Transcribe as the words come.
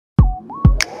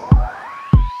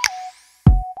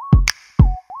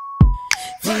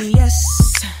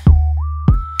DS,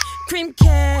 Cream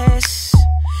Cash,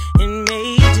 and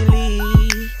Major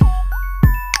League.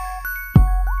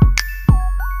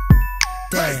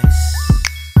 Dance.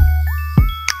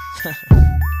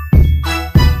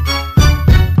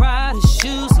 Prada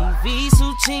shoes,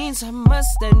 Evisu jeans. I must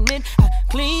admit, I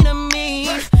clean a me.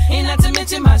 And not to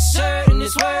mention my shirt and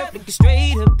this work looking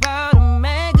straight up out of a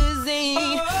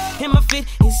magazine. And my fit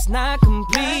is not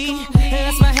complete. And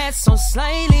that's my hat so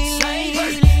slightly.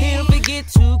 And don't forget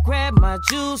to grab my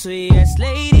jewels. So yes,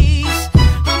 ladies,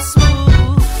 I'm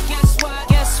smooth. Guess what?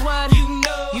 Guess what? You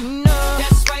know.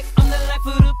 That's right. I'm the life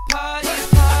of the party. I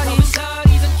promise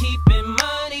shawties I'm keeping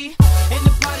money, and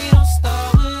the party don't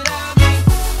start without me.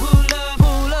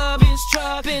 Pull up, binge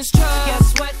truck.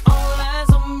 Guess what? All eyes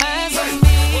on me.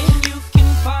 And you can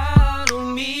follow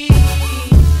me.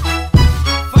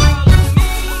 Follow me.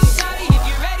 Shawty, if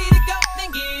you're ready to go, then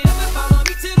get up and follow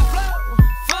me to the floor.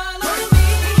 Follow me.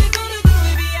 If you're gonna do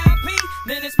it VIP,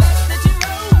 then it's best that you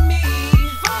roll with me.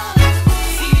 Follow me.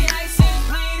 See the ice and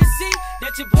plain to see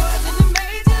that your boys in the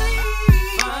major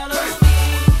league. Follow me.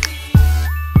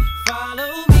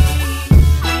 Follow me.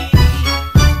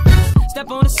 Step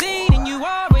on the scene and you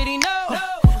already know.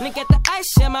 Look at the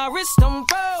ice, yeah, my wrist don't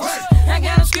froze. I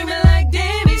got them screaming like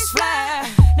Debbie's fly.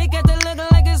 They got the looking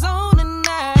like it's on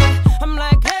tonight. I'm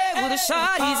like, hey, where the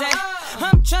shawty's at?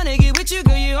 I'm tryna get with you,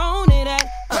 girl, you own it at.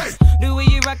 The way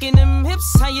you rockin' them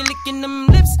hips, how you licking them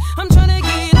lips. I'm tryna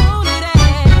get on to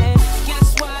that.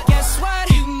 Guess what? Guess what?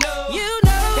 You know.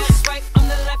 That's right, I'm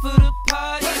the life of the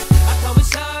party. I promise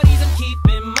shawties I'm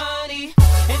keeping money,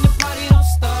 and the party don't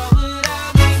start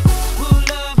without me.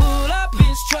 Pull up,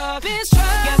 binge truck.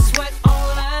 Guess what?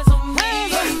 All eyes on me,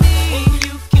 and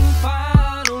you can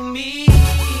follow me.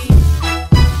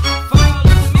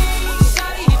 Follow me.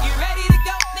 Shawty, if you're ready to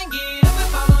go, then get up and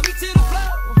follow me to the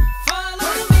floor.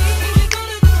 Follow me. If you're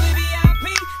gonna do it VIP,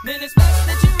 then it's best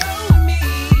that you roll with me.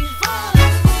 Follow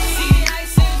me. See the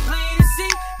ice and plain to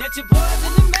see that your boys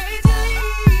in the major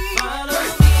league. Follow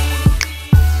me.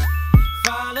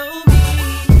 Follow me.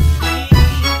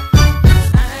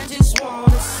 I just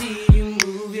wanna see you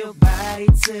move your body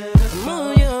to the floor.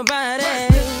 Move your body.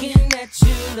 Looking at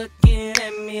you, looking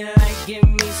at me like give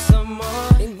me some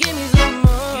more. Give me some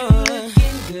more. You're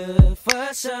looking good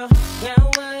for sure.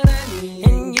 Got what